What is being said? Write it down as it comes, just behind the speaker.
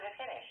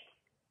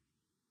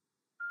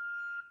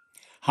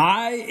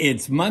Hi,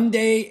 it's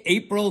Monday,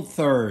 April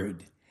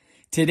 3rd.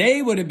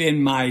 Today would have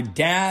been my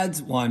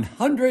dad's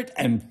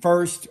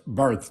 101st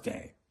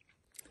birthday.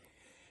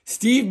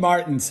 Steve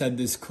Martin said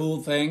this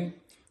cool thing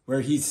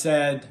where he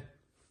said,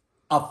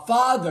 a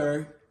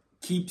father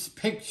keeps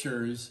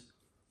pictures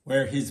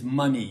where his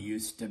money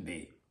used to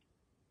be.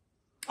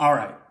 All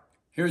right,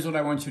 here's what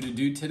I want you to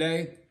do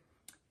today.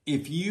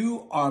 If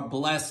you are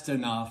blessed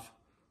enough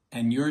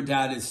and your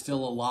dad is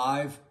still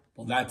alive,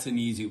 well, that's an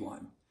easy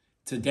one.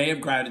 It's a day of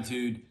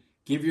gratitude.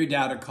 Give your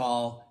dad a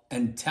call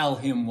and tell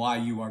him why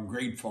you are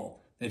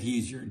grateful that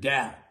he's your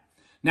dad.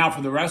 Now,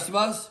 for the rest of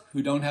us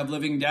who don't have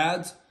living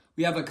dads,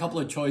 we have a couple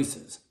of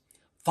choices.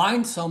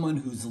 Find someone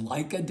who's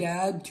like a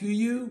dad to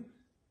you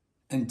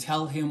and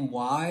tell him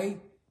why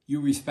you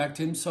respect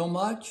him so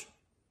much.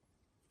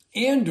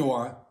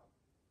 And/or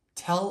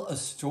tell a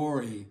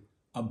story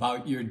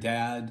about your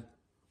dad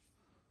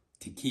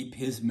to keep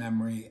his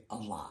memory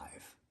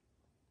alive.